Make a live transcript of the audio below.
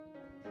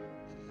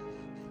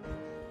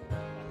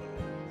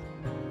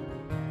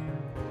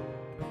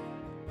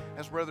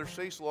As Brother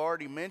Cecil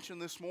already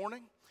mentioned this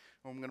morning,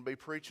 I'm going to be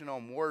preaching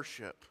on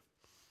worship.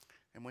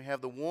 And we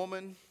have the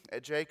woman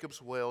at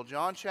Jacob's well.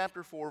 John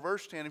chapter 4,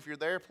 verse 10. If you're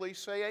there, please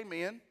say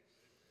amen.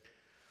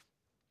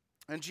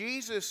 And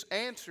Jesus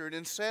answered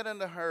and said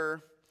unto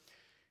her,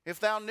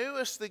 If thou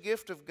knewest the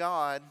gift of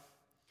God,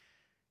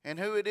 and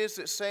who it is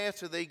that saith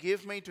to thee,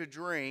 Give me to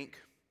drink,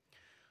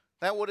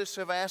 thou wouldest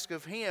have asked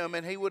of him,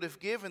 and he would have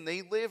given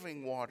thee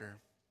living water.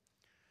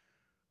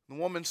 The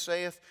woman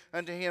saith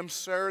unto him,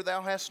 Sir,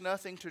 thou hast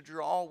nothing to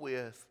draw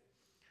with,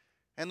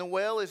 and the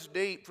well is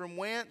deep. From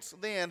whence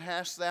then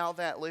hast thou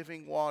that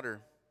living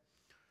water?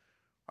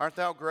 Art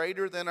thou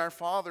greater than our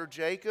father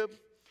Jacob,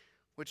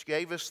 which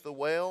gave us the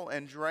well,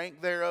 and drank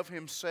thereof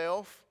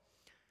himself,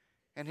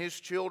 and his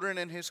children,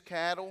 and his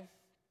cattle?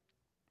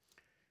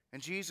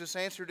 And Jesus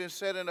answered and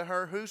said unto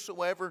her,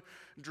 Whosoever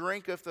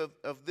drinketh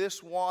of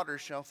this water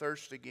shall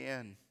thirst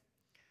again.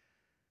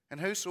 And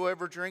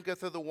whosoever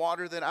drinketh of the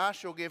water that I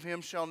shall give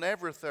him shall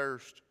never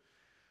thirst.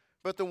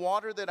 But the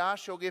water that I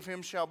shall give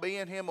him shall be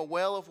in him a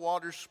well of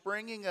water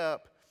springing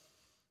up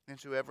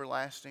into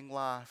everlasting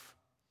life.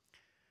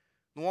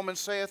 The woman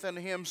saith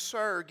unto him,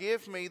 Sir,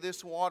 give me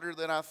this water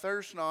that I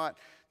thirst not,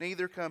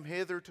 neither come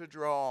hither to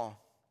draw.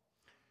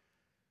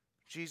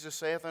 Jesus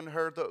saith unto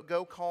her,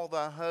 Go call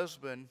thy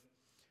husband,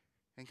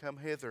 and come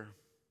hither.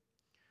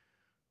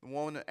 The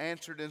woman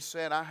answered and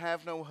said, I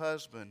have no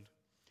husband.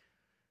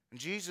 And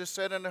Jesus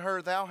said unto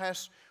her, Thou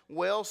hast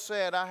well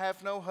said, I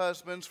have no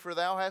husbands, for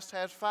thou hast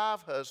had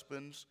 5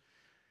 husbands,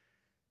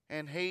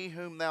 and he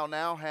whom thou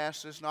now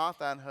hast is not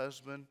thine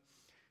husband,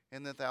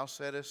 and that thou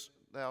saidest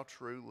thou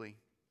truly.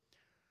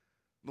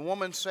 The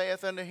woman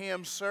saith unto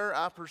him, Sir,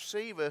 I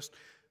perceivest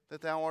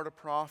that thou art a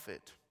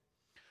prophet.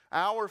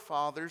 Our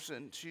fathers,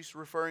 and she's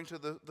referring to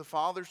the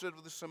fathers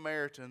of the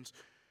Samaritans,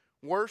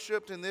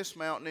 worshipped in this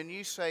mountain, and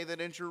ye say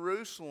that in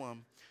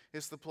Jerusalem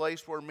is the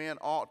place where men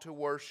ought to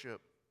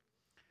worship.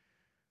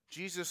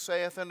 Jesus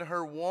saith unto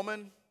her,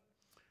 Woman,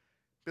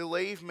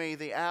 believe me,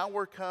 the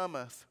hour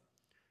cometh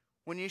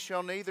when ye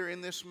shall neither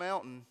in this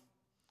mountain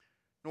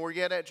nor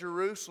yet at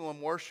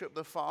Jerusalem worship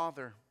the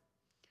Father.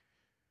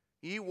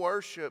 Ye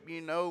worship,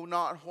 ye know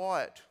not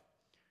what.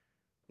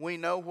 We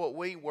know what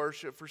we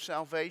worship, for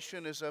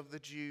salvation is of the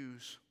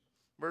Jews.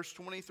 Verse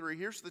 23,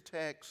 here's the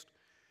text.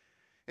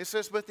 It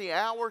says, But the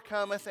hour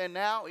cometh, and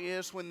now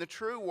is, when the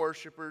true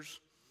worshipers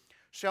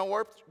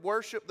shall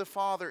worship the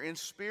Father in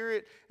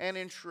spirit and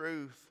in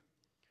truth.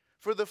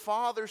 For the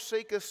Father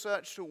seeketh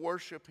such to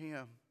worship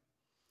him.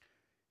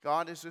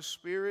 God is a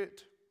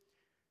spirit,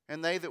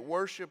 and they that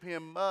worship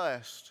him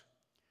must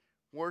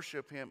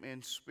worship him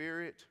in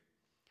spirit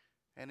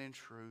and in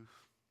truth.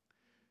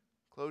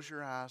 Close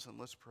your eyes and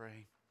let's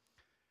pray.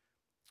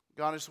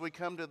 God, as we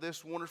come to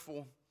this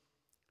wonderful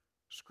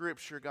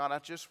Scripture, God, I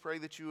just pray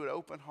that you would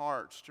open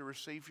hearts to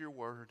receive your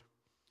word.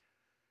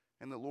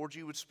 And that, Lord,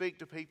 you would speak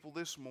to people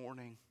this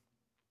morning.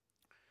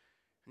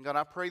 And God,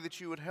 I pray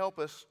that you would help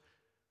us,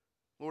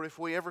 Lord, if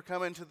we ever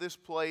come into this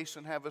place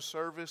and have a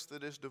service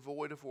that is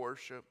devoid of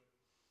worship.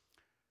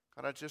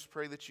 God, I just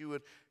pray that you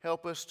would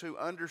help us to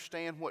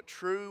understand what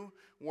true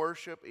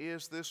worship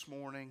is this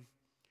morning.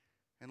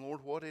 And,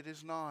 Lord, what it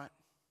is not.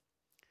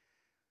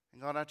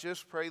 And, God, I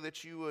just pray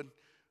that you would,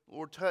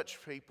 Lord, touch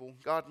people.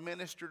 God,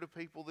 minister to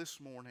people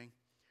this morning.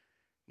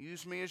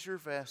 Use me as your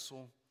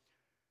vessel.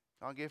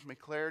 God, give me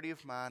clarity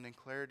of mind and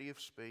clarity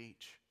of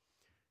speech.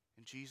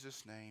 In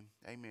Jesus' name,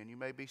 amen. You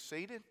may be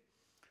seated.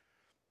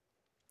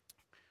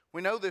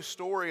 We know this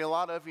story. A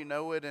lot of you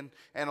know it. And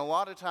a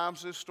lot of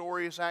times this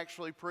story is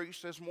actually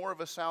preached as more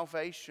of a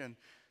salvation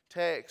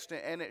text.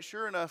 And it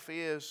sure enough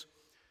is.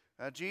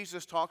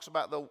 Jesus talks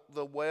about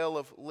the well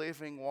of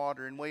living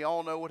water. And we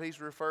all know what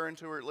he's referring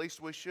to, or at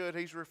least we should.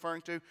 He's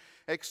referring to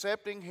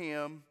accepting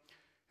him.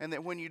 And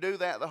that when you do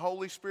that, the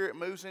Holy Spirit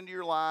moves into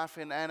your life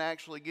and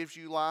actually gives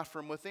you life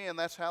from within.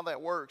 That's how that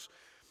works.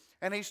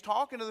 And he's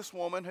talking to this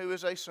woman who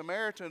is a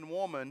Samaritan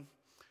woman.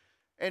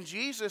 And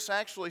Jesus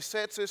actually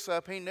sets this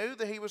up. He knew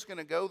that he was going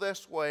to go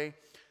this way.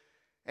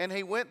 And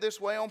he went this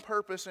way on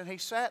purpose. And he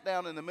sat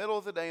down in the middle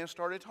of the day and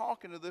started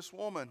talking to this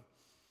woman.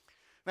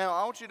 Now,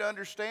 I want you to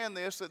understand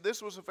this, that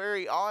this was a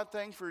very odd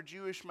thing for a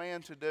Jewish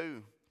man to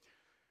do.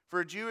 For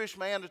a Jewish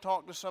man to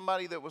talk to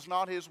somebody that was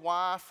not his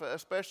wife,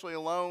 especially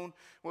alone,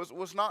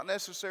 was not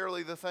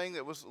necessarily the thing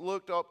that was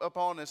looked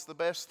upon as the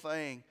best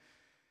thing.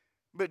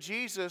 But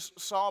Jesus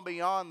saw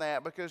beyond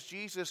that, because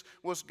Jesus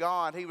was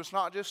God. He was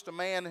not just a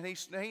man, and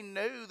he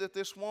knew that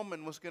this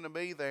woman was going to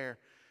be there.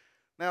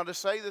 Now, to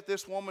say that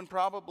this woman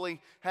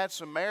probably had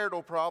some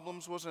marital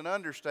problems was an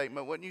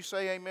understatement. Wouldn't you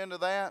say amen to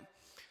that?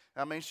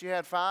 I mean, she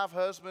had 5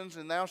 husbands,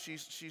 and now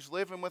she's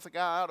living with a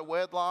guy out of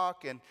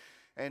wedlock,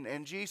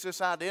 and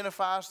Jesus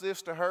identifies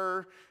this to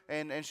her,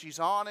 and she's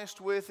honest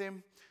with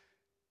him.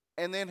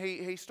 And then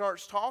he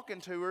starts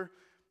talking to her.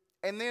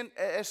 And then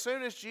as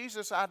soon as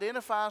Jesus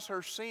identifies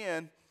her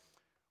sin,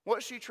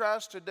 what she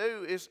tries to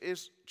do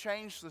is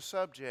change the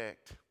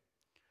subject.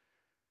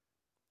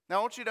 Now,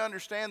 I want you to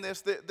understand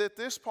this, that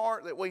this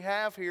part that we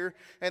have here,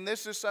 and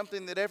this is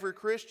something that every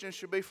Christian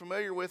should be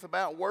familiar with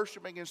about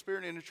worshiping in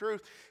spirit and in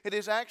truth, it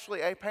is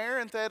actually a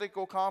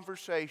parenthetical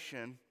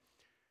conversation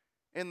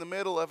in the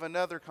middle of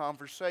another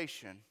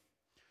conversation.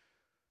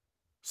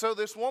 So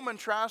this woman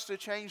tries to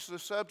change the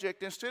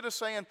subject. Instead of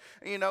saying,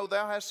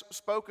 thou hast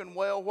spoken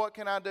well, what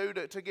can I do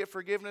to get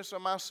forgiveness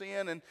of my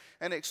sin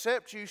and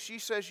accept you? She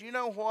says, you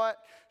know what?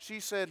 She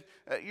said,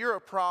 you're a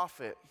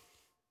prophet.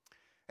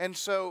 And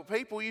so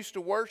people used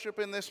to worship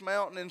in this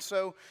mountain,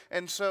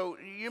 and so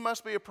you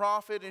must be a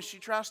prophet. And she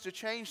tries to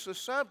change the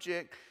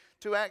subject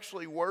to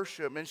actually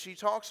worship. And she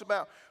talks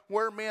about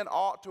where men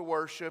ought to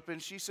worship.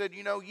 And she said,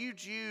 you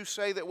Jews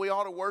say that we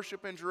ought to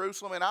worship in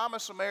Jerusalem, and I'm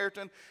a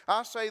Samaritan.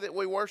 I say that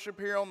we worship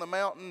here on the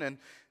mountain.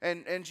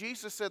 And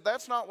Jesus said,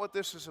 that's not what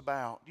this is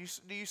about.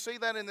 Do you see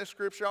that in this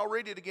scripture? I'll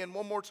read it again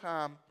one more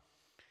time.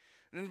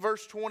 In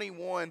verse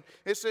 21,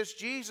 it says,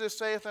 Jesus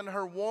saith unto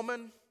her,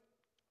 Woman,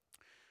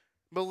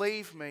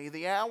 believe me,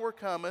 the hour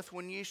cometh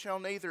when ye shall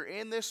neither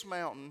in this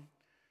mountain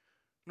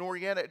nor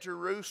yet at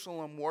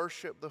Jerusalem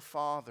worship the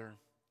Father.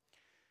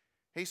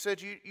 He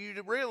said, you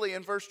really,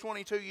 in verse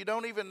 22, you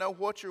don't even know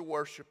what you're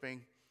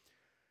worshiping.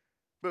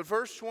 But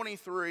verse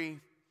 23,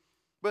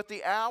 but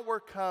the hour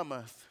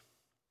cometh,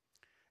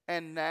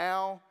 and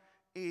now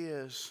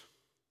is,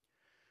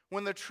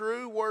 when the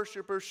true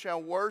worshipers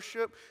shall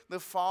worship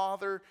the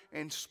Father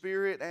in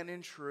spirit and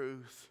in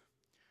truth.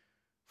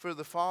 For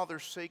the Father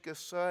seeketh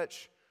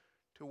such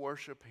to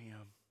worship Him.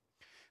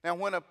 Now,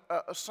 when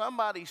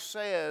somebody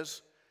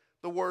says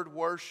the word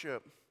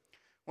worship,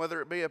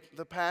 whether it be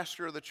the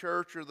pastor of the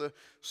church or the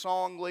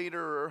song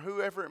leader or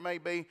whoever it may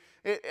be,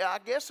 I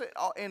guess it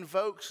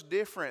invokes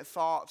different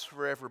thoughts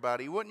for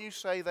everybody. Wouldn't you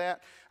say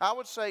that? I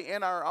would say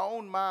in our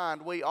own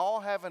mind, we all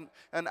have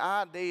an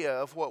idea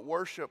of what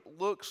worship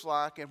looks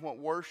like and what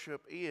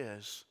worship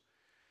is.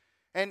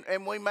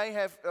 And we may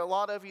have, a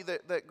lot of you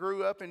that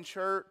grew up in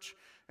church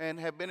and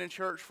have been in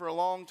church for a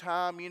long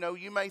time,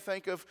 you may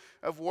think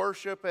of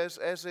worship as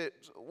it,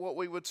 what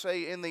we would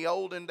say in the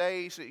olden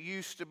days, it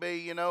used to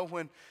be,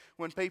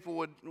 when people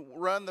would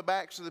run the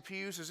backs of the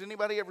pews. Has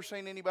anybody ever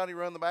seen anybody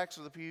run the backs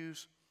of the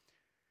pews?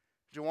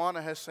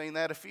 Joanna has seen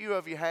that. A few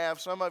of you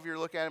have. Some of you are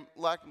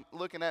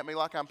looking at me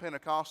like I'm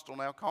Pentecostal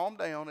now. Calm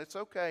down. It's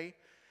okay.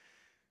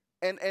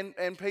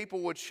 And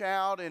people would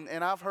shout,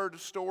 and I've heard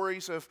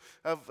stories of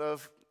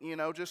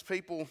just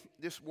people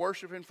just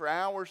worshiping for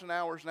hours and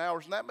hours and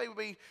hours. And that may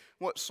be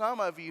what some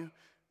of you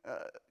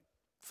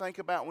think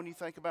about when you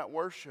think about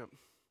worship.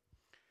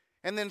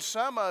 And then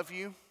some of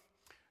you,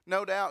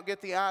 no doubt,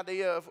 get the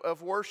idea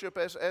of worship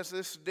as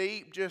this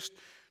deep,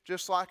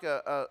 just like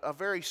a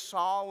very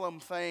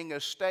solemn thing, a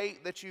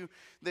state that you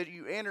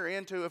enter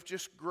into of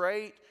just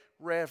great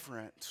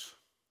reverence.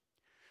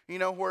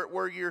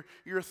 Where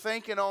you're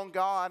thinking on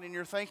God, and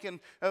you're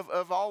thinking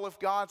of all of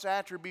God's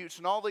attributes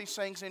and all these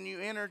things, and you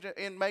enter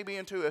maybe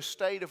into a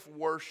state of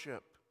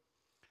worship.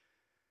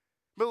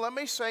 But let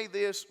me say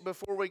this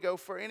before we go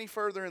any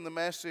further in the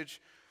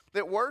message,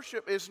 that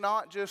worship is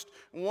not just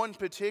one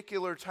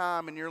particular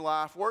time in your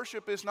life.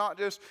 Worship is not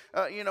just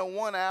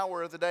 1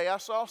 hour of the day. I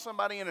saw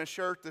somebody in a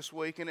shirt this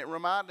week, and it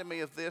reminded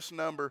me of this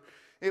number.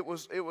 It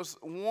was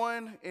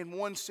 1 in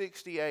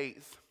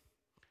 1/68.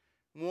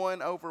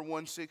 1 over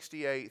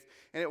 1/68.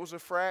 And it was a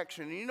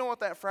fraction. And you know what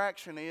that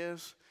fraction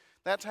is?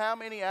 That's how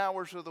many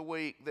hours of the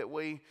week that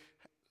we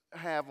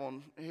have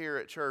here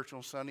at church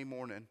on Sunday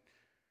morning.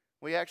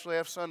 We actually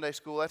have Sunday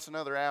school. That's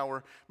another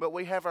hour. But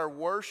we have our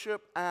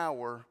worship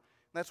hour.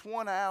 That's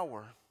 1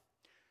 hour.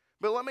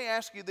 But let me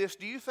ask you this.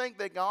 Do you think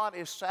that God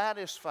is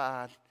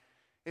satisfied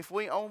if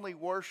we only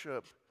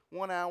worship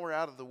 1 hour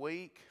out of the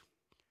week?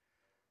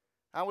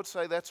 I would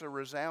say that's a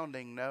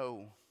resounding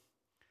no.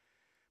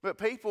 But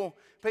people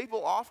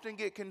often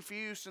get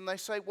confused, and they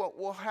say,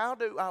 well, how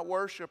do I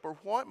worship, or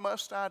what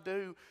must I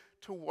do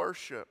to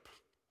worship?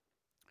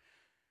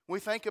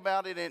 We think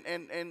about it,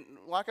 and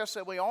like I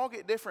said, we all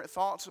get different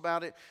thoughts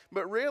about it.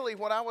 But really,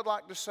 what I would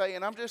like to say,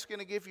 and I'm just going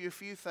to give you a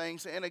few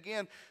things. And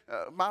again,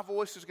 my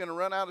voice is going to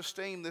run out of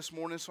steam this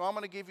morning, so I'm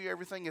going to give you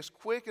everything as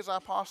quick as I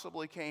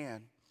possibly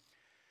can.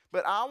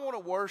 But I want to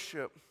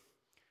worship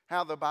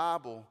how the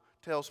Bible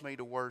tells me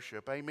to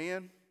worship.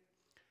 Amen?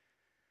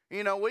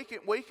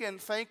 We can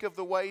think of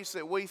the ways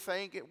that we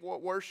think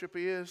what worship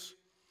is.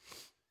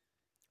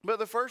 But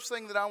the first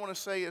thing that I want to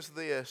say is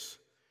this.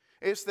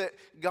 Is that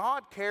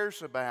God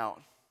cares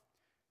about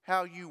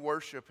how you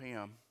worship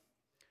Him.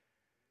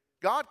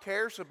 God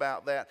cares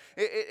about that.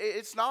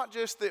 It's not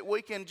just that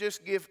we can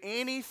just give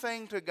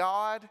anything to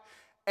God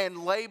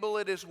and label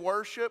it as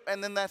worship,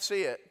 and then that's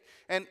it.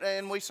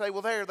 And we say,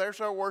 well,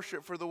 there's our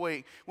worship for the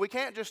week. We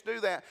can't just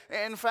do that.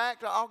 In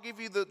fact, I'll give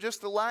you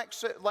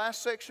the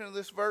last section of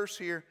this verse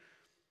here.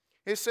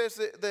 It says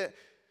that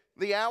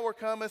the hour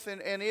cometh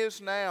and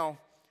is now.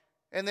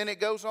 And then it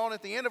goes on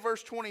at the end of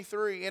verse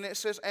 23, and it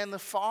says, and the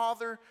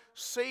Father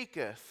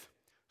seeketh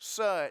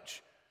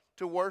such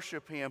to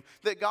worship Him.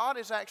 That God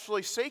is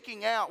actually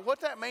seeking out.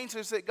 What that means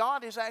is that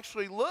God is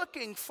actually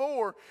looking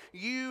for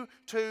you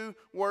to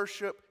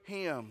worship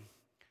Him.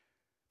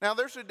 Now,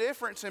 there's a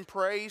difference in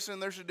praise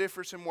and there's a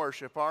difference in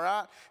worship, all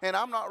right? And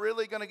I'm not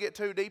really going to get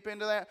too deep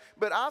into that.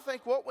 But I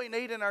think what we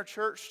need in our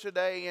church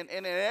today and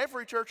in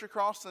every church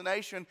across the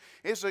nation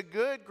is a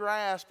good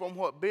grasp on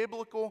what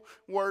biblical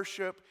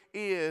worship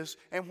is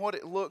and what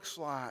it looks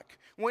like.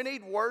 We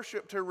need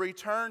worship to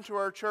return to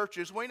our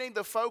churches. We need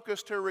the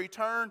focus to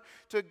return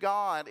to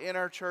God in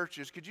our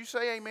churches. Could you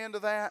say amen to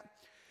that?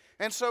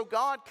 And so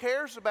God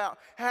cares about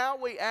how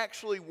we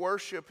actually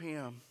worship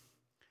Him.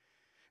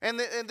 And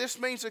this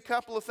means a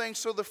couple of things.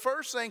 So the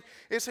first thing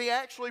is He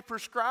actually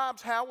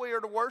prescribes how we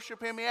are to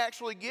worship Him. He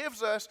actually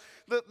gives us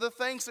the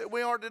things that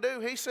we are to do.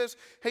 He says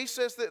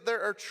that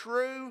there are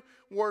true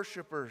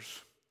worshipers.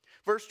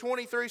 Verse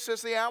 23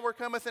 says, the hour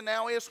cometh and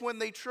now is when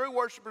the true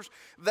worshipers.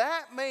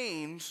 That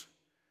means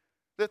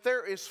that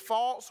there is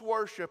false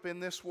worship in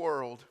this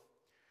world.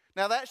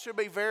 Now that should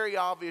be very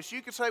obvious.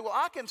 You could say, well,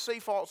 I can see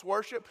false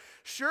worship.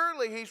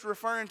 Surely he's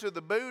referring to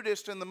the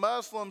Buddhists and the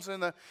Muslims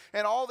and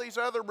all these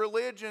other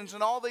religions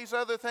and all these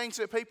other things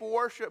that people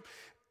worship.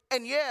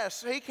 And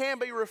yes, he can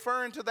be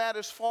referring to that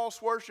as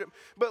false worship.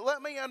 But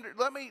let me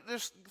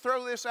just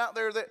throw this out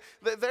there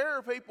that there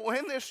are people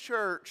in this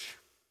church,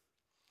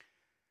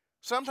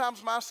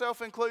 sometimes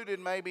myself included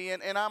maybe,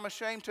 and I'm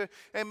ashamed to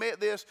admit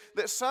this,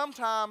 that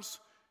sometimes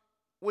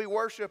we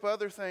worship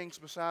other things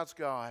besides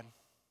God.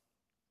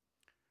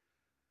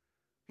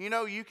 You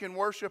know, you can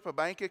worship a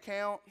bank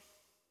account.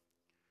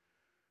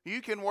 You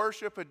can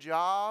worship a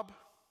job.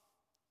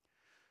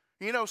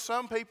 You know,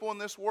 some people in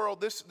this world,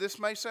 this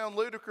may sound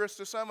ludicrous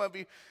to some of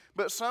you,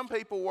 but some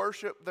people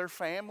worship their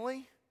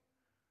family.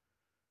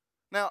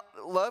 Now,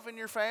 loving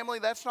your family,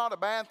 that's not a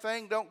bad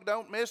thing.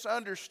 Don't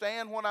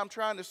misunderstand what I'm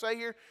trying to say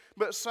here.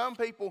 But some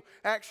people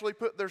actually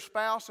put their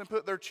spouse and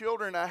put their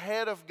children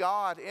ahead of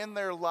God in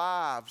their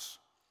lives.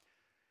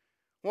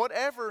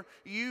 Whatever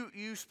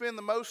you spend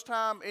the most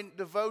time in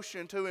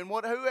devotion to and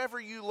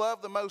whoever you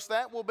love the most,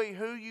 that will be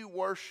who you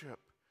worship.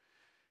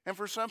 And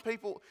for some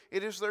people,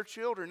 it is their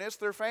children, it's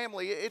their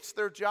family, it's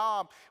their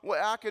job. Well,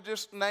 I could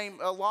just name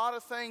a lot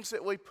of things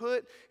that we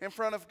put in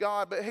front of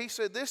God. But he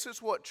said this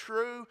is what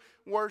true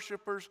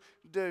worshipers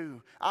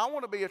do. I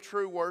want to be a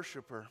true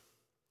worshiper.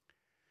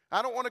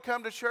 I don't want to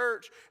come to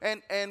church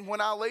and when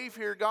I leave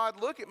here,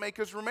 God look at me.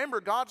 Because remember,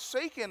 God's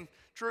seeking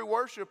true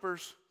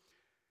worshipers.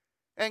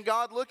 And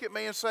God look at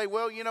me and say,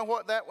 well, you know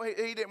what,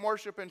 he didn't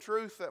worship in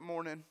truth that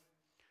morning.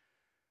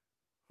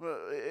 Well,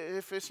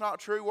 if it's not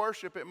true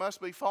worship, it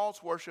must be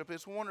false worship.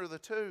 It's one or the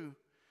two.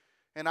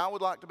 And I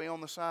would like to be on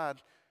the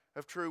side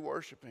of true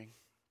worshiping.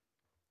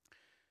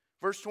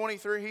 Verse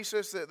 23, he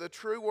says that the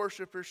true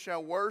worshipers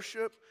shall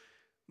worship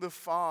the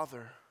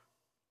Father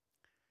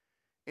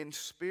in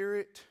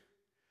spirit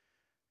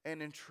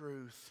and in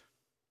truth.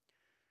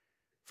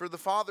 For the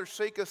Father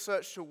seeketh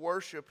such to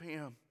worship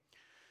Him.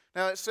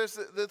 Now it says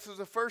that this is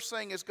the first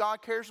thing is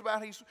God cares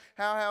about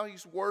how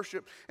He's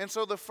worshiped. And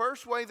so the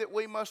first way that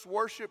we must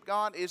worship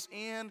God is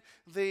in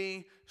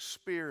the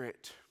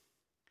Spirit.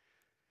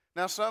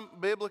 Now some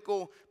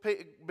biblical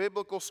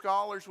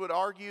scholars would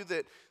argue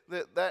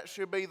that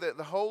should be the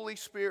Holy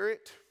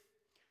Spirit.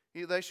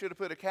 They should have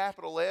put a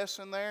capital S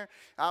in there.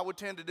 I would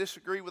tend to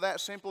disagree with that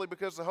simply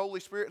because the Holy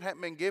Spirit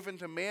hadn't been given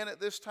to men at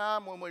this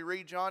time when we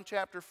read John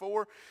chapter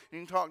 4. You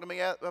can talk to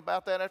me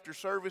about that after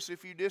service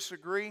if you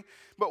disagree.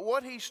 But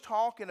what he's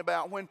talking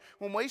about, when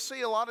we see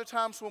a lot of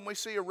times when we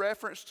see a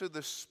reference to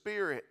the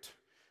Spirit,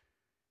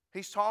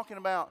 he's talking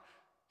about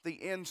the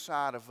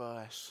inside of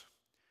us.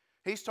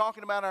 He's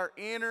talking about our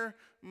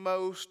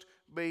innermost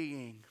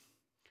being.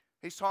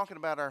 He's talking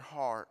about our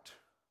heart.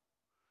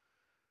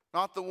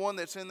 Not the one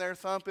that's in there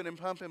thumping and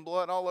pumping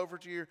blood all over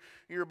to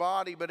your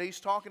body, but he's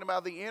talking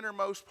about the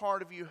innermost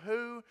part of you,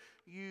 who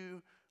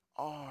you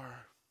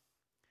are.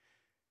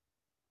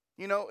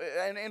 You know,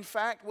 and in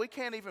fact, we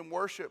can't even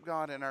worship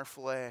God in our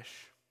flesh.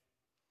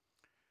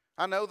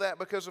 I know that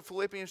because of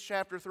Philippians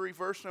chapter 3,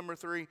 verse number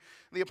 3.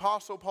 The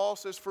Apostle Paul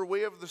says, for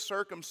we of the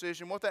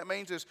circumcision. What that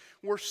means is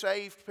we're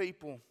saved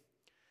people.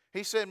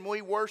 He said,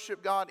 we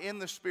worship God in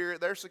the Spirit,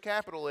 there's the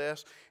capital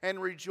S,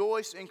 and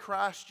rejoice in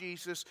Christ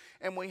Jesus,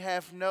 and we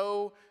have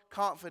no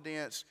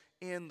confidence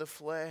in the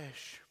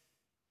flesh.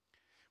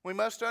 We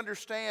must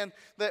understand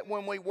that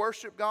when we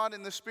worship God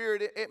in the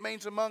Spirit, it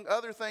means, among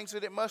other things,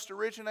 that it must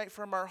originate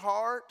from our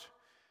heart,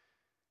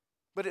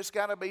 but it's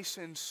got to be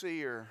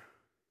sincere.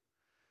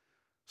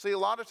 See, a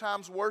lot of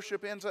times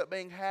worship ends up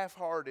being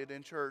half-hearted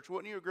in church.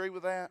 Wouldn't you agree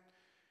with that?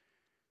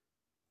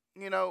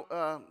 You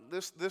know,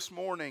 this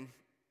morning,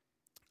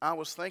 I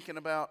was thinking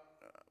about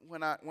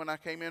when I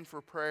came in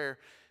for prayer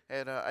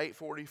at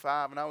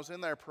 8:45, and I was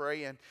in there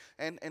praying,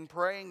 and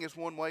praying is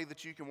one way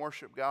that you can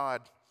worship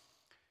God.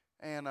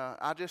 And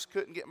I just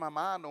couldn't get my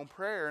mind on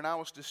prayer, and I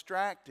was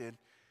distracted.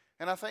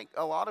 And I think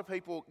a lot of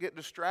people get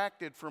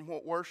distracted from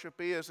what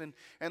worship is, and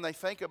they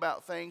think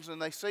about things,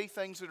 and they see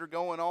things that are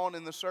going on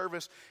in the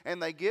service,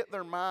 and they get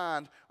their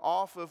mind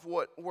off of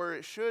where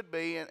it should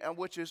be, and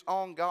which is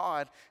on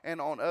God and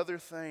on other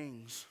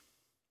things.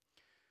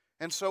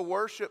 And so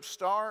worship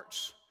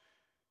starts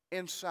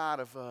inside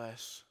of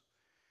us.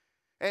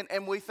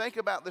 And we think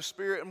about the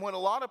Spirit, and when a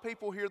lot of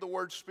people hear the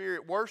word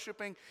Spirit,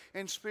 worshiping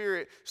in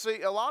spirit,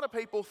 see, a lot of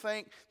people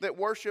think that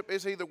worship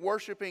is either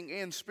worshiping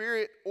in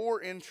spirit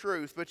or in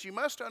truth. But you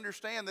must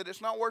understand that it's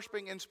not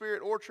worshiping in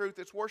spirit or truth,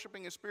 it's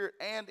worshiping in spirit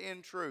and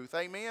in truth.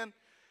 Amen?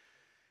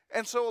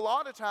 And so a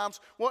lot of times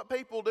what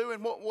people do,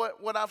 and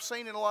what I've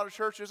seen in a lot of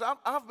churches,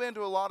 I've been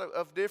to a lot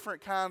of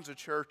different kinds of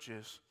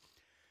churches.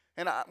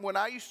 And when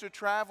I used to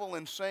travel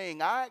and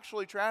sing, I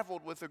actually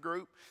traveled with a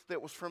group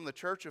that was from the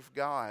Church of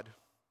God.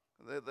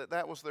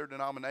 That was their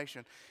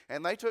denomination.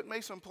 And they took me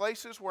some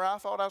places where I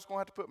thought I was going to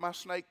have to put my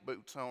snake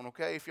boots on,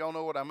 okay, if y'all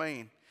know what I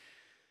mean.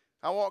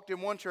 I walked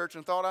in one church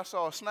and thought I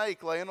saw a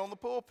snake laying on the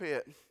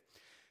pulpit.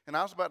 And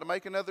I was about to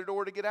make another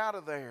door to get out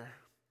of there.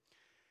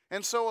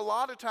 And so a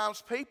lot of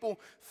times people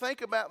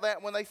think about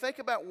that. When they think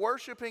about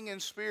worshiping in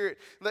spirit,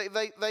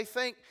 they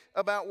think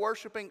about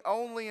worshiping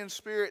only in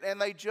spirit, and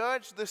they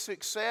judge the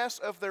success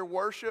of their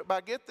worship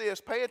by, get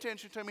this, pay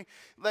attention to me,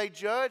 they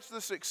judge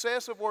the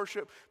success of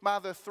worship by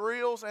the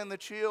thrills and the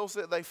chills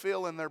that they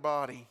feel in their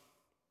body.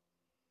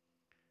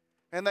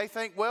 And they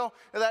think, well,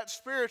 that's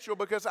spiritual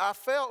because I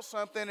felt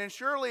something, and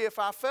surely if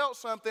I felt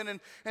something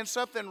and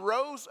something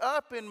rose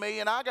up in me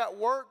and I got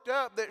worked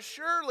up, that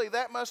surely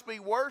that must be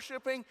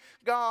worshiping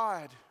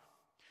God.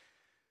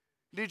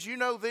 Did you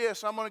know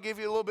this? I'm going to give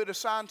you a little bit of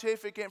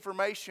scientific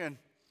information.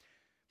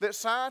 That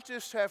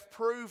scientists have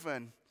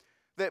proven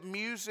that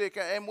music,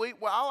 and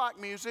I like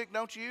music,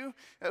 don't you?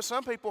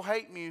 Some people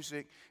hate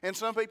music, and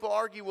some people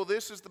argue, well,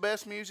 this is the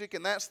best music,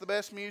 and that's the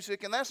best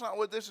music, and that's not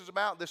what this is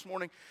about this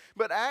morning.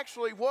 But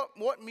actually,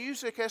 what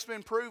music has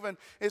been proven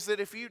is that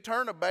if you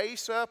turn a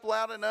bass up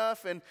loud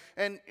enough, and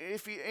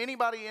if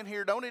anybody in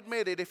here, don't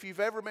admit it, if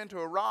you've ever been to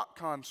a rock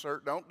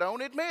concert,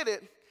 don't admit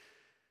it.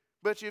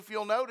 But if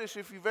you'll notice,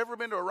 if you've ever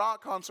been to a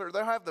rock concert,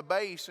 they'll have the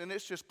bass, and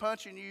it's just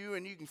punching you,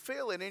 and you can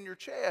feel it in your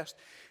chest.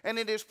 And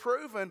it is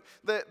proven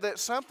that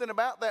something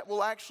about that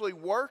will actually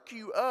work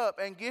you up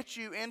and get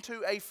you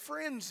into a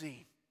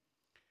frenzy.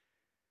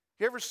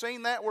 You ever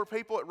seen that where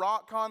people at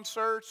rock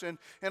concerts and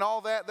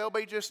all that, they'll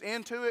be just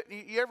into it?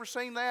 You ever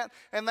seen that?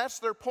 And that's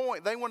their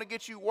point. They want to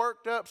get you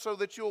worked up so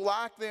that you'll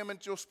like them and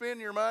you'll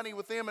spend your money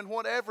with them and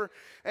whatever.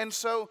 And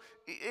so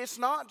it's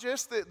not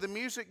just the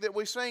music that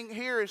we sing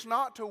here is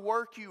not to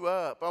work you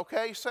up,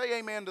 okay? Say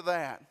amen to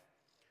that.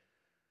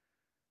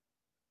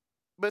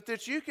 But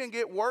that you can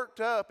get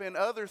worked up in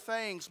other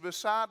things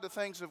beside the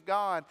things of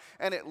God,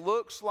 and it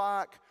looks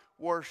like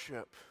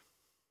worship.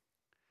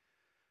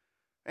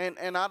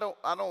 And I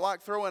don't like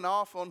throwing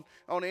off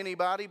on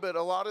anybody, but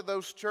a lot of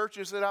those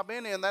churches that I've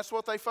been in, that's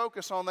what they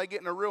focus on. They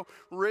get in a real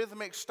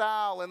rhythmic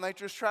style, and they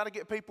just try to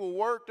get people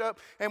worked up.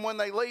 And when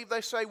they leave,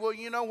 they say, well,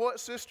 you know what,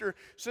 Sister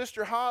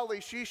Holly,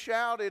 she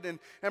shouted,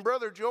 and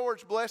Brother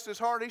George, bless his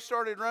heart, he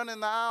started running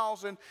the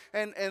aisles,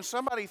 and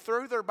somebody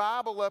threw their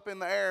Bible up in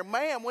the air.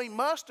 Man, we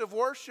must have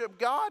worshiped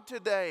God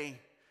today.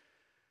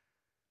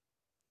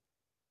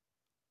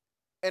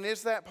 And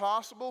is that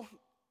possible?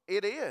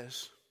 It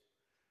is.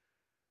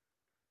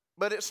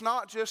 But it's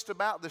not just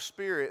about the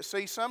Spirit.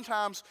 See,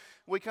 sometimes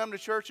we come to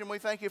church and we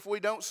think if we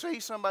don't see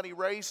somebody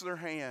raise their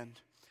hand,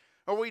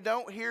 or we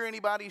don't hear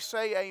anybody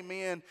say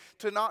amen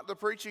to not the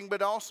preaching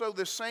but also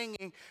the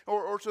singing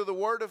or to the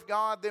Word of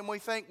God, then we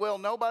think, well,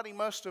 nobody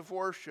must have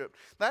worshiped.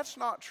 That's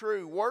not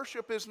true.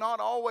 Worship is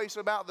not always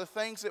about the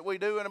things that we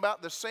do and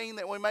about the scene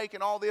that we make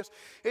and all this.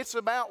 It's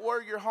about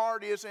where your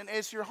heart is, and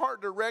is your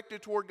heart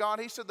directed toward God?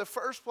 He said the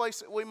first place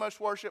that we must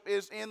worship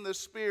is in the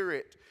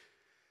Spirit.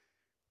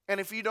 And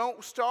if you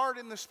don't start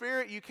in the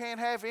Spirit, you can't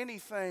have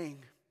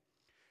anything.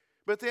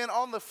 But then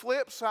on the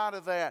flip side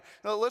of that,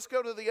 now let's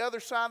go to the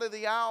other side of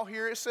the aisle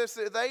here. It says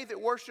that they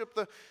that worship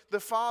the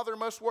Father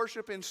must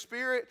worship in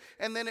spirit.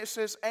 And then it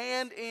says,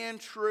 and in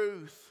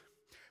truth.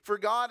 For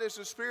God is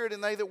a spirit,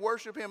 and they that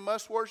worship Him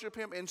must worship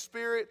Him in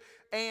spirit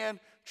and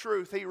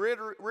truth. He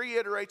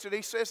reiterates it.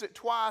 He says it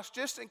twice,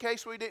 just in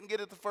case we didn't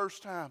get it the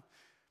first time.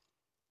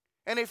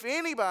 And if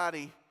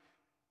anybody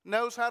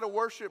knows how to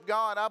worship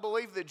God, I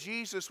believe that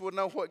Jesus would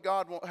know what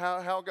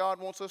how God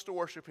wants us to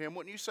worship Him.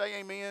 Wouldn't you say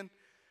amen?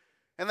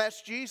 And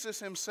that's Jesus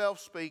Himself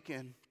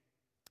speaking.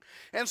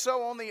 And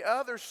so on the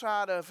other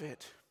side of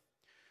it,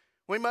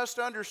 we must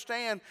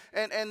understand,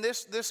 and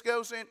this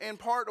goes in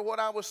part to what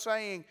I was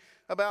saying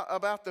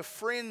about the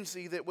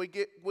frenzy that we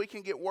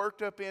can get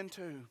worked up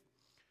into.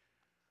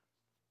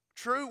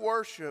 True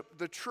worship,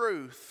 the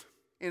truth,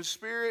 in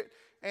spirit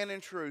and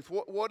in truth.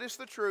 What is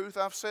the truth?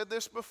 I've said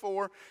this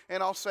before,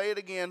 and I'll say it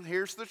again.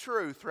 Here's the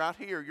truth right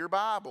here, your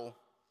Bible.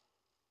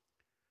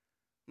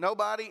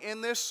 Nobody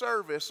in this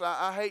service,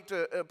 I hate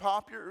to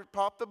pop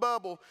the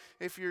bubble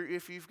if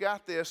you've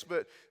got this,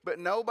 but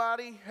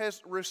nobody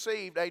has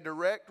received a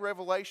direct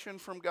revelation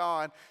from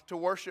God to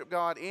worship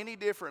God any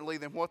differently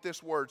than what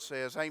this word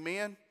says.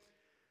 Amen?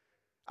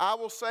 I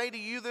will say to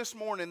you this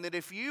morning that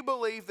if you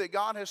believe that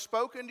God has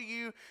spoken to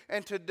you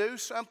and to do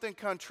something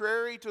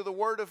contrary to the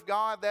Word of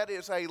God, that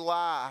is a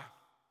lie.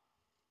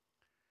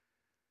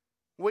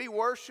 We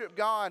worship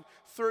God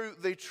through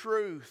the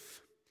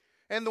truth.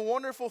 And the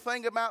wonderful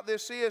thing about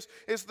this is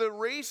the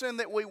reason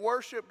that we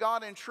worship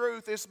God in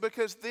truth is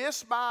because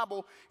this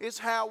Bible is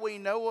how we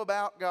know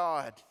about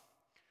God.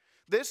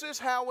 This is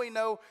how we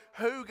know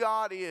who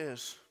God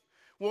is,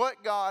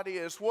 what God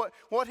is, what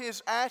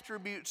His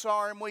attributes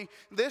are. And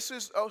this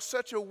is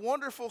such a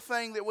wonderful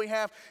thing that we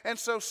have. And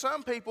so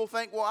some people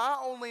think, well, I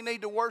only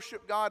need to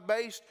worship God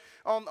based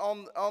on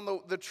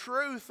the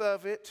truth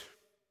of it.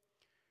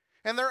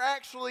 And they're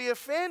actually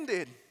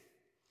offended.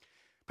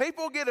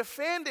 People get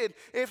offended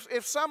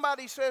if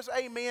somebody says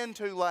amen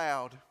too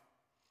loud.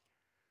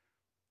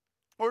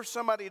 Or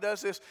somebody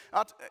does this.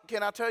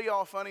 Can I tell you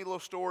all a funny little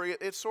story?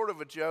 It's sort of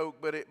a joke,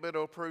 but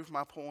it'll prove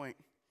my point.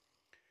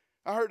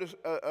 I heard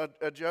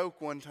a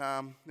joke one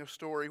time, a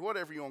story,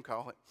 whatever you want to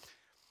call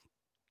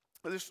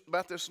it.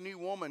 About this new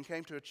woman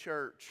came to a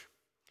church.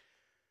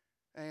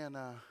 And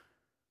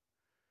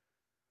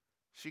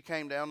she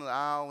came down the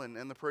aisle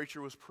and the preacher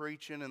was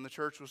preaching and the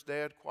church was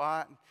dead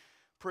quiet. And the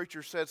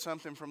preacher said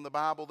something from the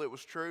Bible that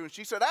was true. And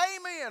she said,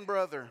 "Amen,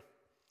 brother."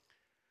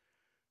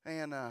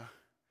 And,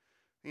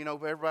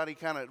 everybody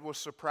kind of was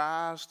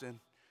surprised.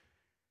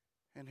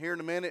 And here in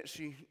a minute,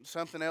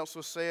 something else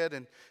was said.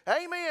 And,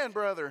 "Amen,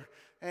 brother."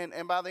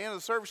 And by the end of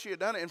the service, she had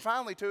done it. And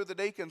finally, two of the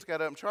deacons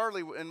got up. And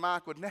Charlie and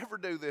Mike would never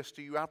do this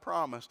to you, I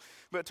promise.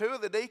 But two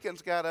of the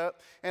deacons got up,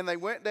 and they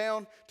went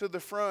down to the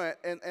front,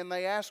 and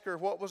they asked her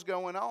what was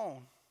going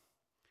on.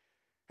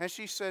 And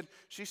she said,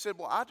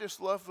 "Well, I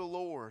just love the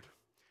Lord.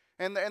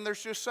 And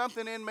there's just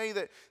something in me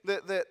that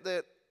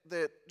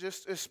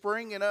just is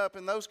springing up."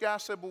 And those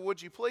guys said, "Well,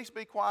 would you please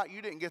be quiet?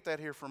 You didn't get that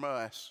here from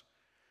us."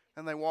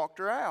 And they walked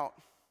her out.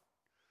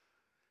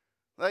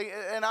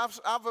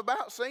 I've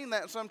about seen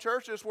that in some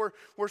churches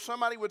where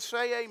somebody would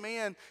say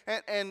amen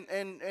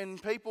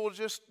and people would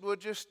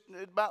just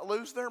about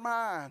lose their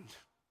mind.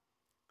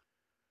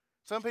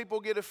 Some people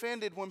get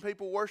offended when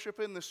people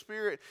worship in the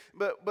Spirit,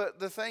 but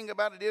the thing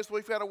about it is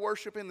we've got to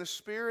worship in the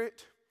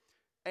Spirit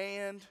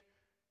and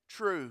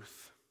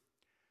truth.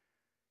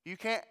 You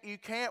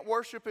can't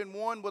worship in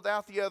one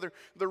without the other.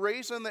 The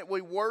reason that we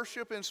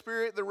worship in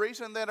spirit, the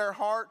reason that our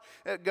heart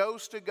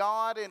goes to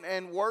God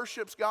and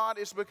worships God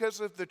is because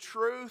of the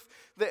truth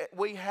that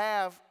we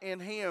have in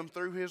Him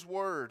through His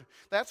Word.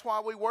 That's why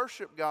we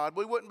worship God.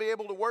 We wouldn't be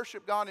able to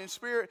worship God in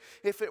spirit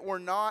if it were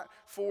not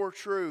for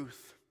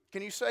truth.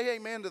 Can you say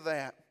amen to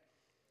that?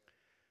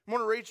 I'm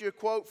going to read you a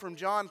quote from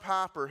John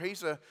Piper.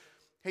 He's a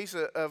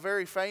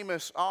very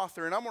famous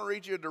author, and I'm going to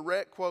read you a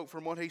direct quote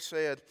from what he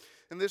said.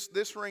 And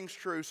this rings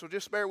true, so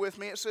just bear with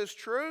me. It says,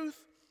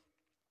 "Truth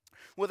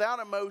without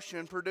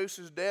emotion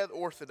produces dead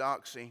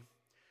orthodoxy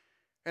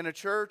and a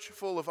church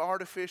full of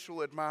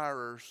artificial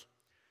admirers.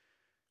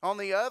 On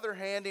the other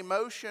hand,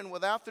 emotion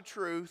without the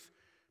truth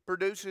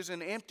produces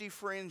an empty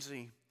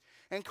frenzy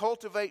and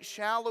cultivates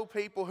shallow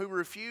people who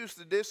refuse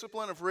the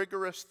discipline of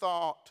rigorous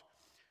thought.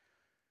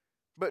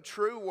 But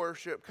true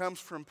worship comes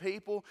from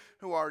people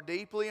who are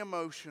deeply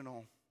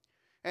emotional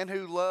and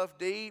who love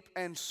deep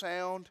and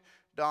sound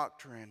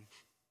doctrine.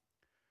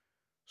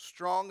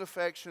 Strong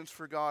affections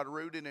for God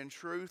rooted in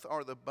truth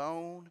are the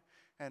bone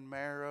and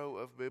marrow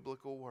of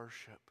biblical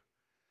worship."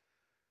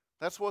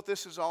 That's what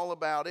this is all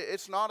about.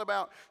 It's not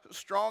about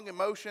strong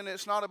emotion.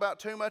 It's not about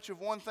too much of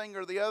one thing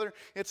or the other.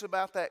 It's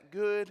about that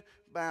good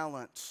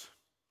balance.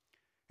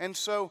 And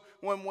so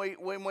when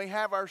we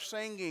have our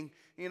singing,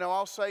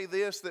 I'll say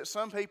this, that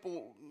some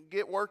people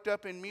get worked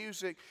up in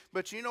music,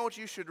 but you know what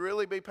you should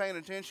really be paying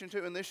attention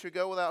to, and this should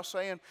go without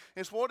saying,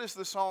 is what is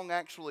the song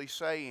actually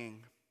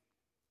saying?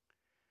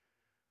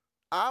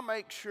 I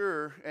make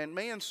sure, and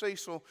me and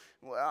Cecil,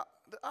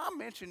 I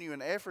mention you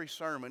in every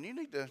sermon. You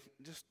need to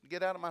just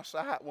get out of my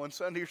sight one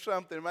Sunday or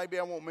something. Maybe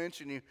I won't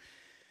mention you.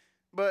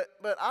 But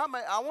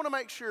I want to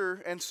make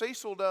sure, and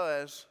Cecil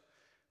does,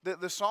 that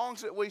the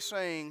songs that we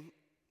sing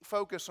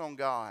focus on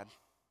God.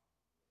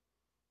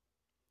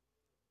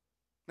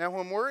 Now,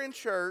 when we're in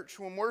church,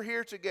 when we're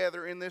here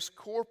together in this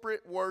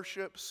corporate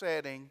worship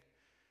setting,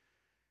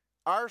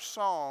 our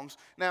songs,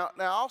 now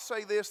I'll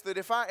say this, that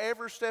if I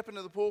ever step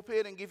into the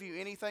pulpit and give you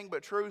anything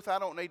but truth, I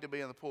don't need to be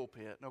in the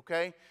pulpit,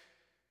 okay?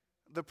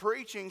 The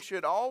preaching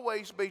should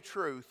always be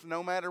truth,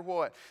 no matter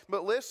what.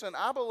 But listen,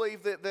 I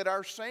believe that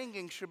our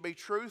singing should be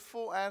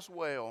truthful as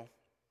well.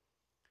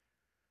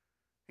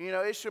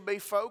 It should be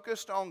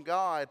focused on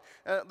God.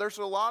 There's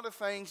a lot of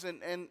things,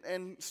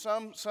 and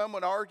some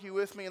would argue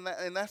with me,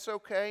 and that's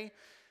okay.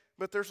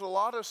 But there's a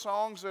lot of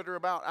songs that are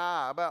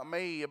about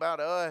me,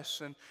 about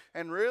us.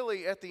 And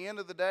really, at the end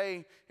of the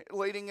day,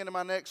 leading into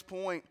my next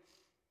point,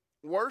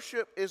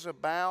 worship is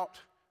about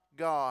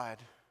God.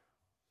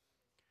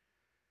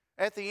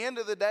 At the end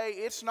of the day,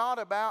 it's not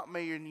about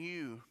me and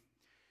you.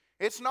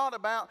 It's not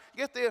about,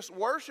 get this,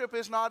 worship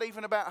is not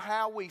even about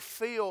how we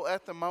feel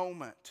at the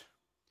moment.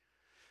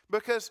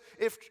 Because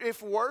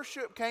if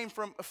worship came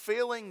from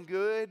feeling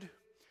good,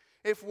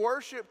 if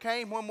worship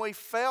came when we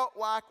felt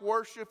like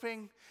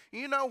worshiping,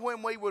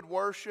 when we would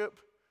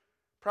worship?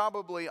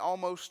 Probably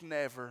almost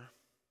never.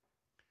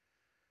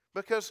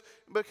 Because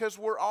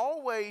we're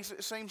always,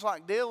 it seems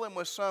like, dealing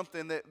with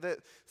something that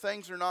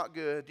things are not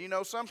good. You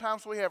know,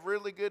 sometimes we have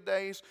really good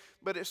days,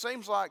 but it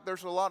seems like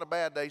there's a lot of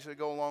bad days that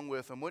go along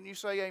with them. Wouldn't you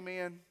say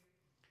amen?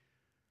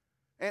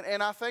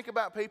 And I think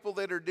about people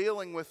that are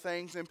dealing with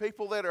things and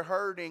people that are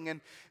hurting.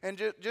 And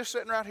just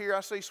sitting right here, I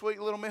see sweet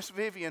little Miss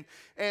Vivian.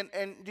 And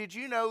did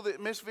you know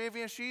that Miss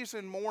Vivian, she's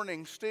in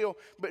mourning still,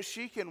 but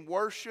she can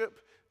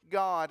worship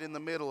God in the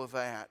middle of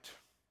that.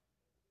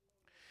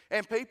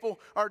 And people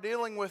are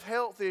dealing with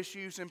health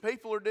issues, and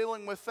people are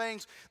dealing with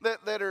things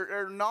that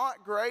are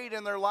not great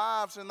in their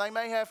lives, and they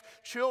may have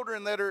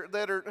children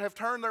that have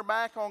turned their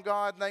back on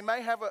God, and they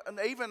may have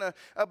even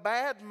a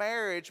bad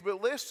marriage.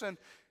 But listen,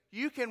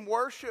 you can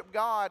worship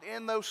God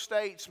in those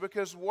states,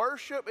 because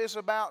worship is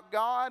about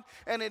God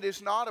and it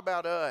is not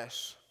about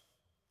us.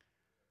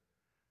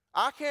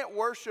 I can't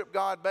worship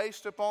God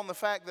based upon the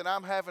fact that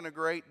I'm having a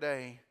great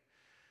day.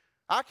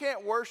 I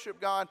can't worship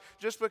God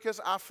just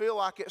because I feel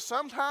like it.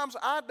 Sometimes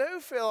I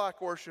do feel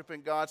like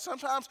worshiping God.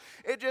 Sometimes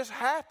it just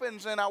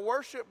happens and I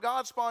worship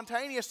God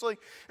spontaneously.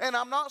 And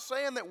I'm not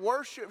saying that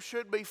worship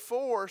should be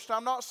forced.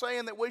 I'm not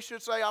saying that we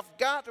should say, I've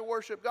got to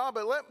worship God.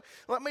 But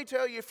let me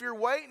tell you, if you're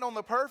waiting on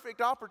the perfect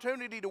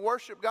opportunity to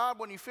worship God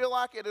when you feel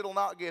like it, it'll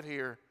not get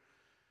here.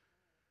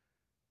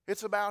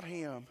 It's about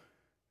Him.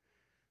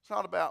 It's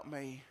not about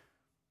me.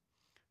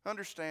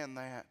 Understand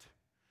that.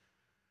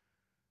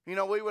 You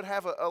know, we would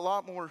have a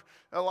lot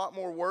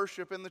more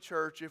worship in the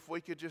church if we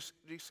could just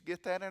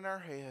get that in our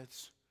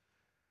heads.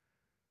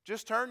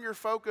 Just turn your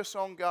focus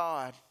on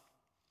God.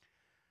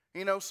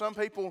 You know, some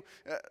people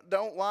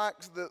don't like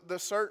the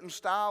certain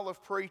style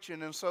of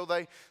preaching, and so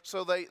they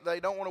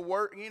don't want to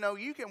work. You know,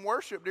 you can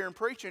worship during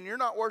preaching. You're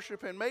not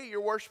worshiping me,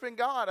 you're worshiping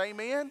God.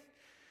 Amen?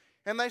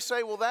 And they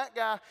say, well, that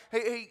guy,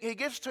 he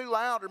gets too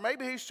loud, or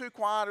maybe he's too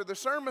quiet, or the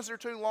sermons are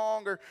too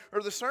long, or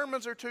the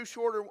sermons are too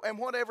short, and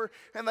whatever.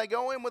 And they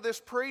go in with this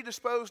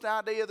predisposed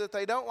idea that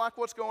they don't like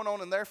what's going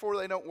on, and therefore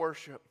they don't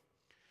worship.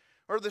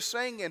 Or the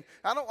singing,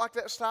 I don't like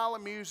that style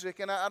of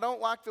music, and I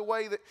don't like the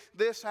way that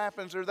this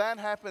happens or that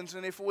happens.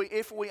 And if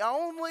we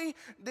only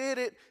did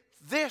it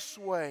this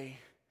way,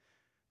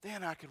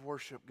 then I could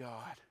worship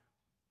God.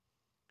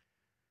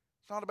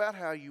 It's not about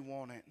how you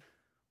want it.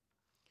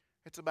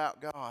 It's about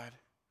God.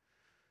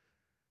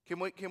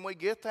 Can we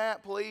get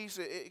that, please?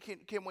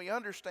 Can we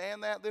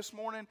understand that this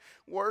morning?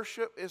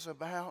 Worship is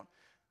about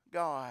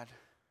God.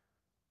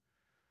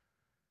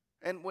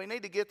 And we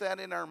need to get that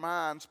in our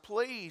minds.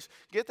 Please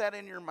get that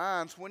in your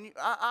minds.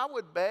 I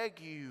would beg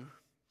you,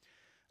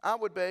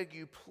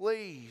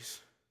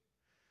 please,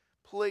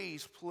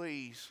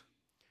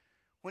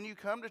 when you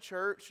come to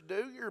church,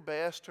 do your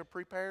best to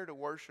prepare to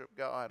worship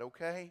God,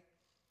 okay?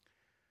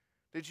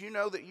 Did you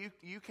know that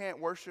you can't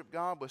worship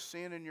God with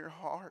sin in your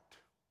heart?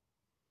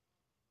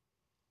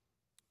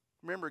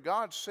 Remember,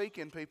 God's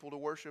seeking people to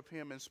worship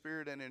Him in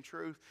spirit and in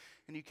truth,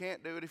 and you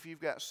can't do it if you've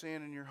got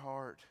sin in your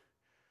heart.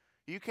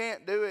 You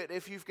can't do it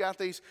if you've got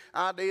these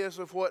ideas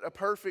of what a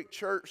perfect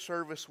church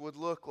service would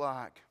look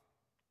like.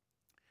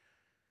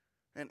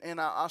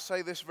 And I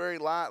say this very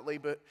lightly,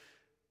 but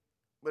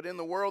in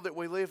the world that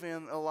we live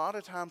in, a lot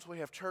of times we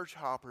have church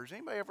hoppers.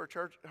 Anybody ever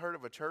heard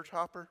of a church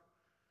hopper?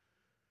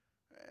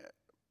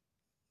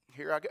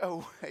 Here I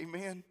go,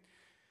 amen.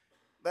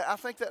 I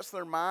think that's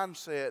their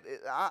mindset.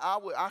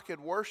 I could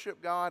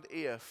worship God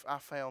if I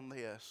found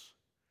this.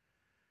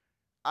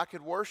 I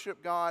could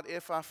worship God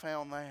if I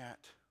found that.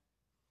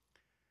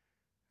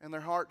 And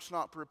their heart's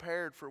not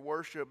prepared for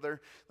worship.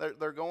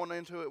 They're going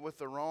into it with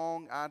the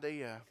wrong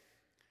idea.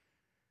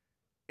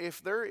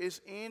 If there is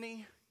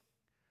any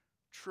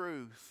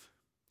truth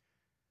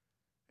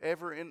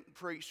ever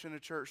preached in a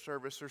church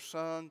service or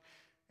sung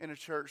in a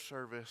church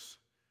service,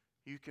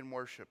 you can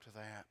worship to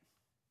that.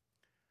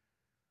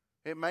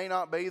 It may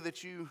not be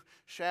that you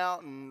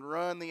shout and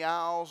run the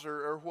aisles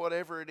or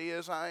whatever it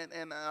is.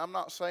 And I'm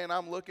not saying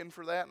I'm looking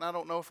for that, and I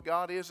don't know if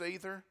God is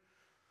either.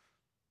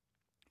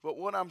 But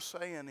what I'm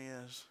saying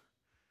is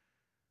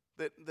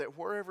that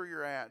wherever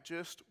you're at,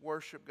 just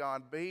worship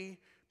God. Be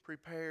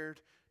prepared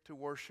to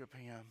worship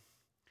Him.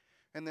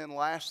 And then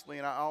lastly,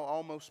 and I'll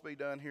almost be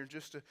done here in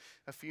just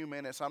a few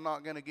minutes. I'm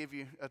not going to give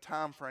you a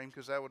time frame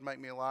because that would make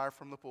me a liar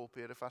from the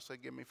pulpit if I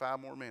said give me 5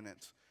 more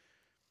minutes.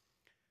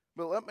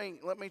 But let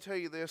me tell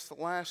you this, the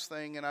last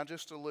thing, and I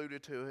just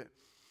alluded to it,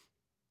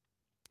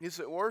 is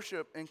that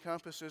worship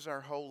encompasses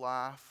our whole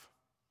life.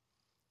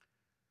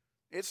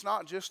 It's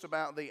not just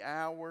about the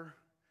hour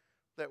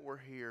that we're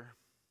here.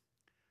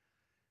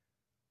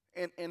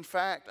 And in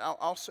fact,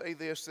 I'll say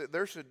this, that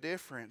there's a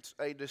difference,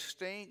 a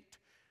distinct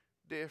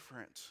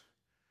difference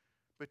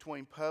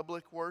between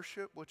public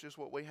worship, which is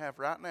what we have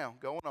right now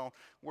going on.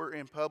 We're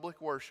in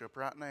public worship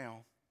right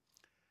now,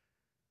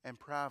 and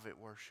private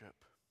worship.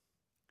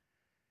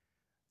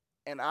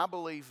 And I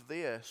believe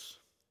this,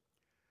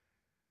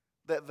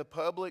 that the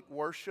public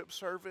worship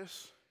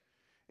service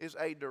is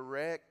a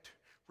direct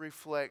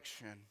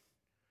reflection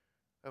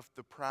of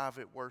the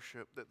private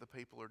worship that the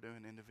people are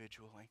doing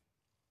individually.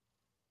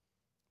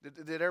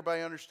 Did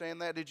everybody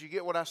understand that? Did you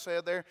get what I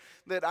said there?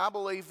 That I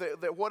believe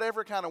that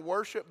whatever kind of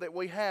worship that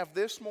we have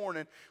this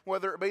morning,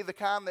 whether it be the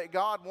kind that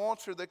God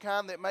wants or the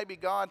kind that maybe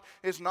God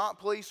is not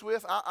pleased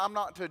with, I'm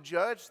not to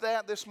judge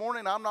that this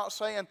morning. I'm not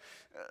saying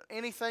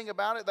anything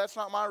about it. That's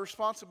not my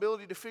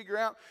responsibility to figure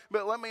out.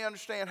 But let me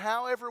understand,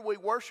 however we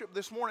worship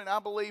this morning, I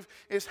believe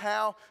is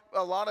how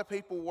a lot of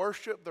people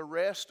worship the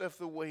rest of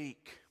the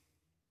week.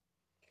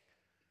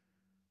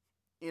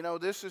 You know,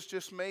 this is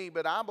just me,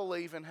 but I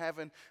believe in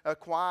having a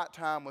quiet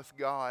time with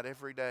God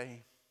every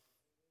day.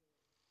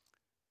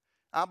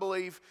 I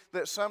believe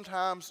that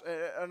sometimes,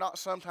 not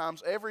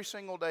sometimes, every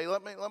single day.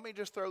 Let me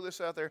just throw this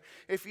out there.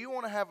 If you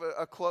want to have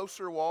a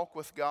closer walk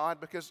with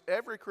God, because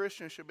every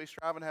Christian should be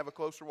striving to have a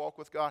closer walk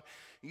with God,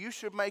 you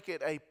should make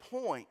it a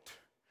point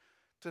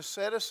to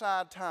set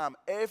aside time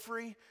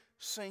every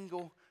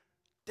single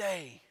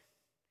day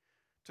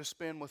to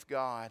spend with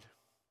God.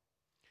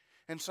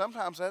 And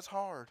sometimes that's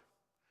hard.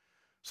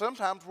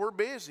 Sometimes we're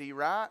busy,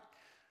 right?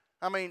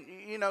 I mean,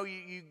 you know,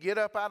 you get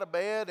up out of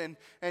bed and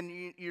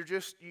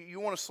you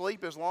want to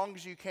sleep as long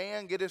as you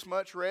can, get as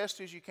much rest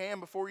as you can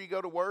before you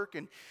go to work.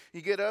 And you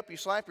get up, you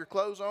slap your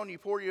clothes on, you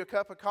pour you a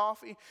cup of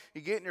coffee,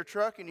 you get in your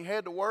truck and you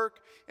head to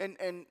work. And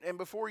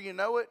before you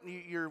know it,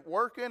 you're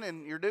working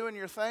and you're doing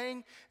your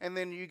thing. And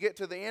then you get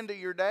to the end of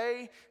your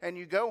day and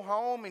you go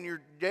home and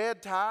you're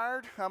dead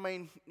tired. I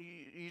mean,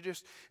 you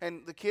just,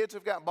 and the kids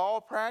have got ball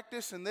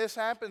practice and this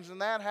happens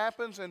and that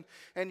happens.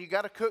 And you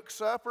got to cook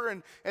supper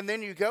and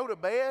then you go to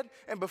bed.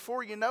 And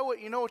before you know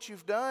it, you know what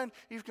you've done?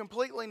 You've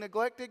completely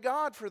neglected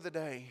God for the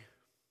day.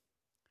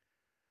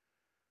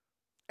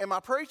 Am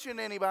I preaching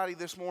to anybody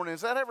this morning?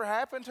 Has that ever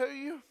happened to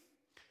you?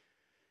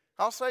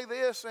 I'll say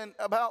this and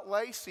about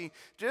Lacey.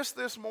 Just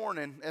this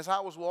morning, as I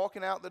was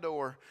walking out the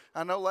door,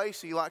 I know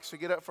Lacey likes to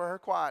get up for her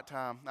quiet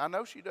time. I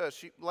know she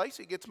does.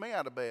 Lacey gets me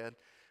out of bed.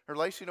 Or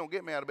Lacey don't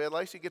get me out of bed.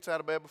 Lacey gets out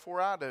of bed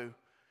before I do.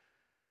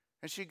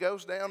 And she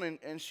goes down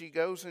and she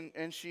goes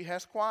and she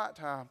has quiet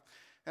time.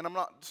 And I'm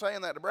not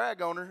saying that to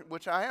brag on her,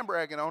 which I am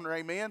bragging on her,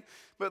 amen.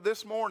 But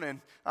this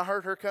morning, I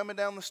heard her coming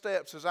down the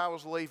steps as I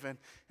was leaving.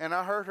 And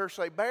I heard her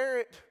say,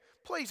 "Barrett,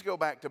 please go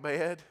back to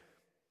bed."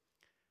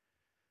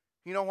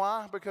 You know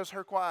why? Because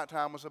her quiet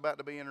time was about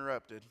to be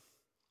interrupted.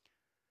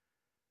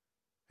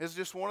 It's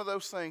just one of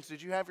those things.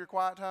 Did you have your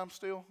quiet time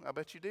still? I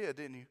bet you did,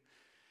 didn't you?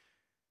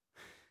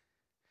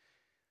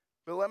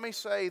 But let me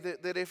say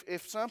that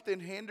if something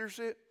hinders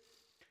it,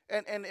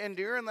 and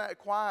during that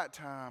quiet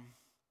time,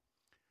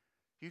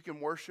 you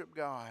can worship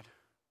God.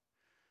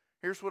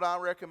 Here's what I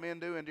recommend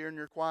doing during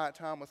your quiet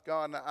time with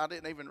God. And I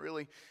didn't even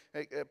really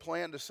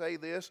plan to say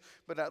this,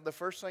 but the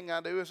first thing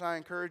I do is I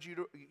encourage you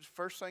to,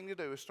 first thing to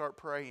do is start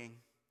praying.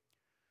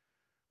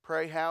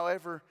 Pray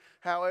however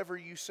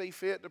you see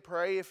fit to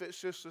pray. If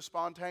it's just a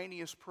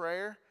spontaneous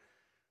prayer,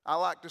 I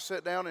like to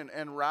sit down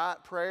and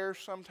write prayers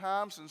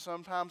sometimes, and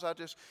sometimes I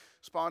just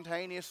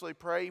spontaneously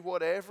pray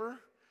whatever.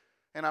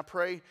 And I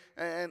pray,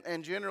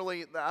 and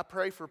generally I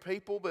pray for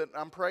people, but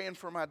I'm praying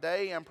for my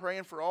day. I'm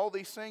praying for all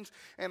these things.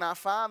 And I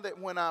find that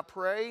when I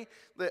pray,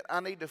 that I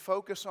need to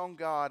focus on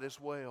God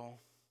as well.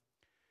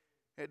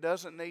 It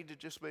doesn't need to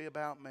just be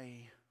about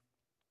me.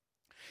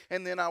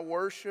 And then I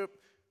worship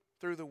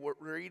through the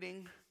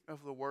reading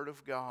of the Word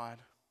of God.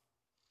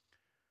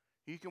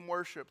 You can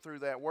worship through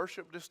that.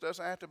 Worship just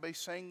doesn't have to be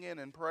singing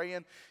and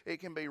praying. It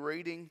can be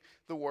reading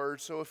the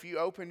Word. So if you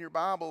open your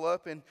Bible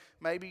up and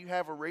maybe you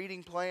have a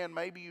reading plan,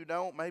 maybe you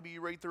don't, maybe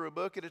you read through a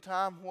book at a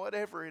time,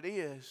 whatever it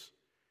is,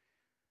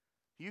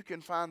 you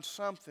can find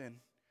something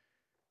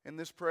in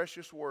this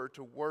precious Word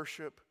to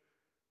worship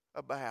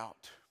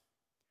about,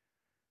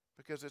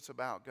 because it's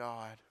about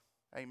God.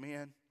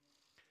 Amen.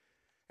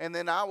 And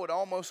then I would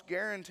almost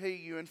guarantee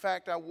you, in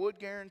fact, I would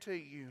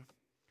guarantee you,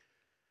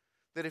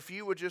 that if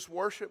you would just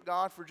worship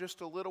God for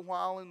just a little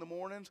while in the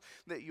mornings,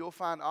 that you'll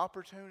find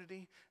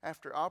opportunity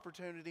after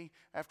opportunity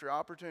after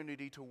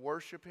opportunity to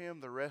worship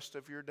Him the rest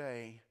of your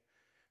day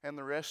and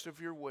the rest of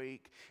your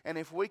week. And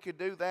if we could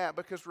do that,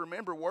 because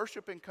remember,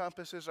 worship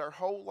encompasses our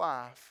whole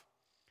life.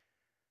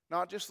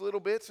 Not just little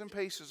bits and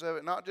pieces of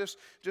it, not just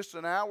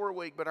an hour a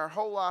week, but our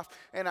whole life.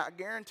 And I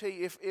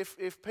guarantee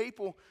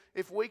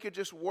if we could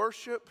just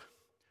worship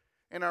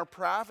in our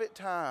private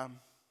time.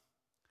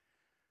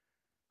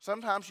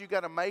 Sometimes you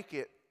got to make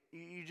it.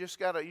 You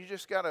got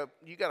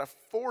to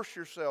force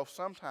yourself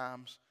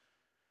sometimes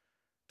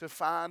to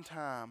find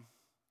time,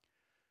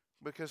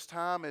 because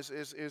time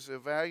is a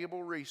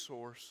valuable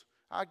resource.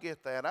 I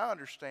get that. I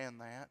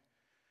understand that.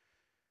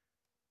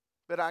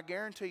 But I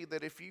guarantee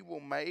that if you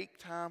will make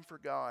time for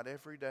God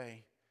every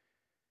day,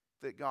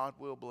 that God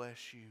will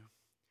bless you,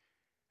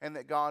 and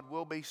that God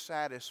will be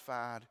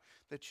satisfied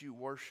that you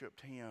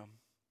worshiped Him.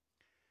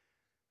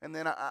 And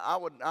then I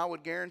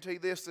would guarantee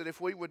this, that if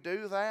we would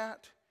do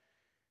that,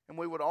 and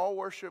we would all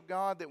worship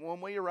God, that when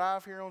we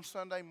arrive here on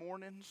Sunday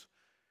mornings,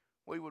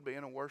 we would be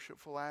in a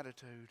worshipful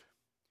attitude.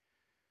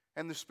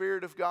 And the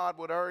Spirit of God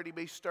would already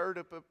be stirred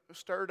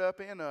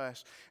up in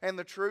us. And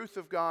the truth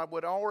of God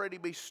would already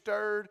be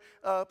stirred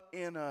up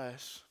in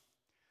us.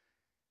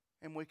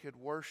 And we could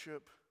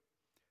worship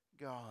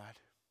God.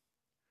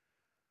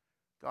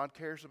 God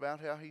cares about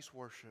how He's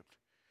worshiped.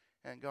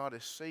 And God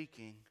is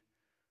seeking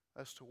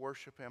us to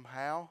worship Him.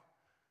 How?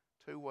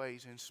 Two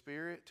ways, in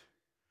spirit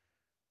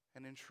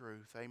and in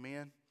truth.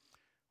 Amen?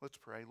 Let's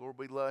pray. Lord,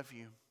 we love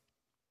You.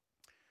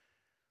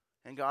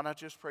 And God, I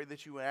just pray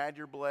that You would add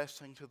Your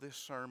blessing to this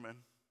sermon.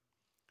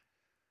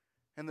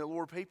 And that,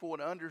 Lord, people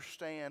would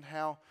understand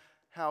how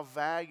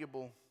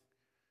valuable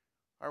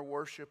our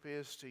worship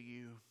is to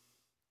You.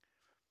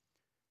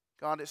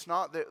 God, it's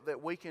not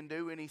that we can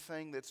do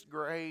anything that's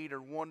great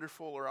or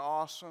wonderful or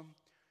awesome,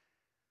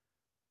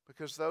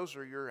 because those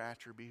are Your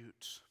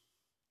attributes.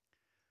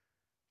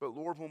 But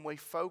Lord, when we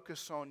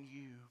focus on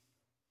You,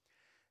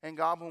 and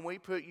God, when we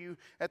put You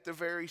at the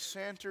very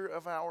center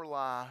of our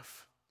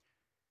life,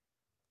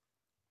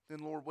 then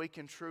Lord, we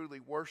can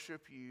truly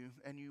worship You,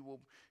 and You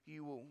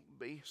will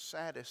be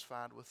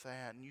satisfied with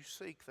that, and You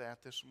seek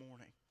that this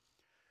morning.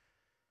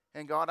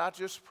 And God, I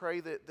just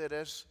pray that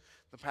as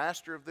the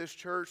pastor of this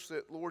church,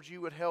 that Lord, You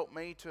would help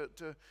me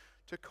to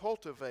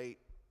cultivate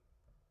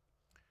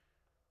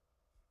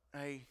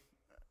a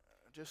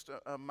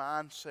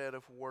mindset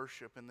of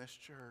worship in this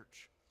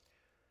church.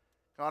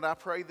 God, I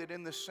pray that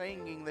in the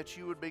singing that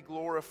You would be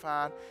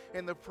glorified,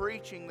 in the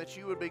preaching that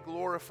You would be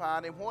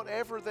glorified, in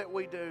whatever that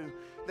we do,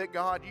 that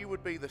God, You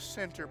would be the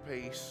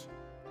centerpiece.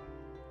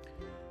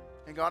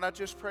 And God, I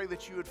just pray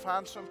that You would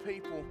find some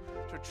people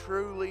to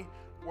truly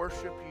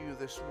worship You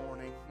this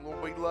morning.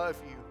 Lord, we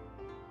love You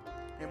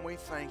and we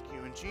thank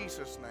You. In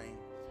Jesus' name,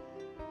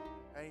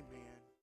 amen.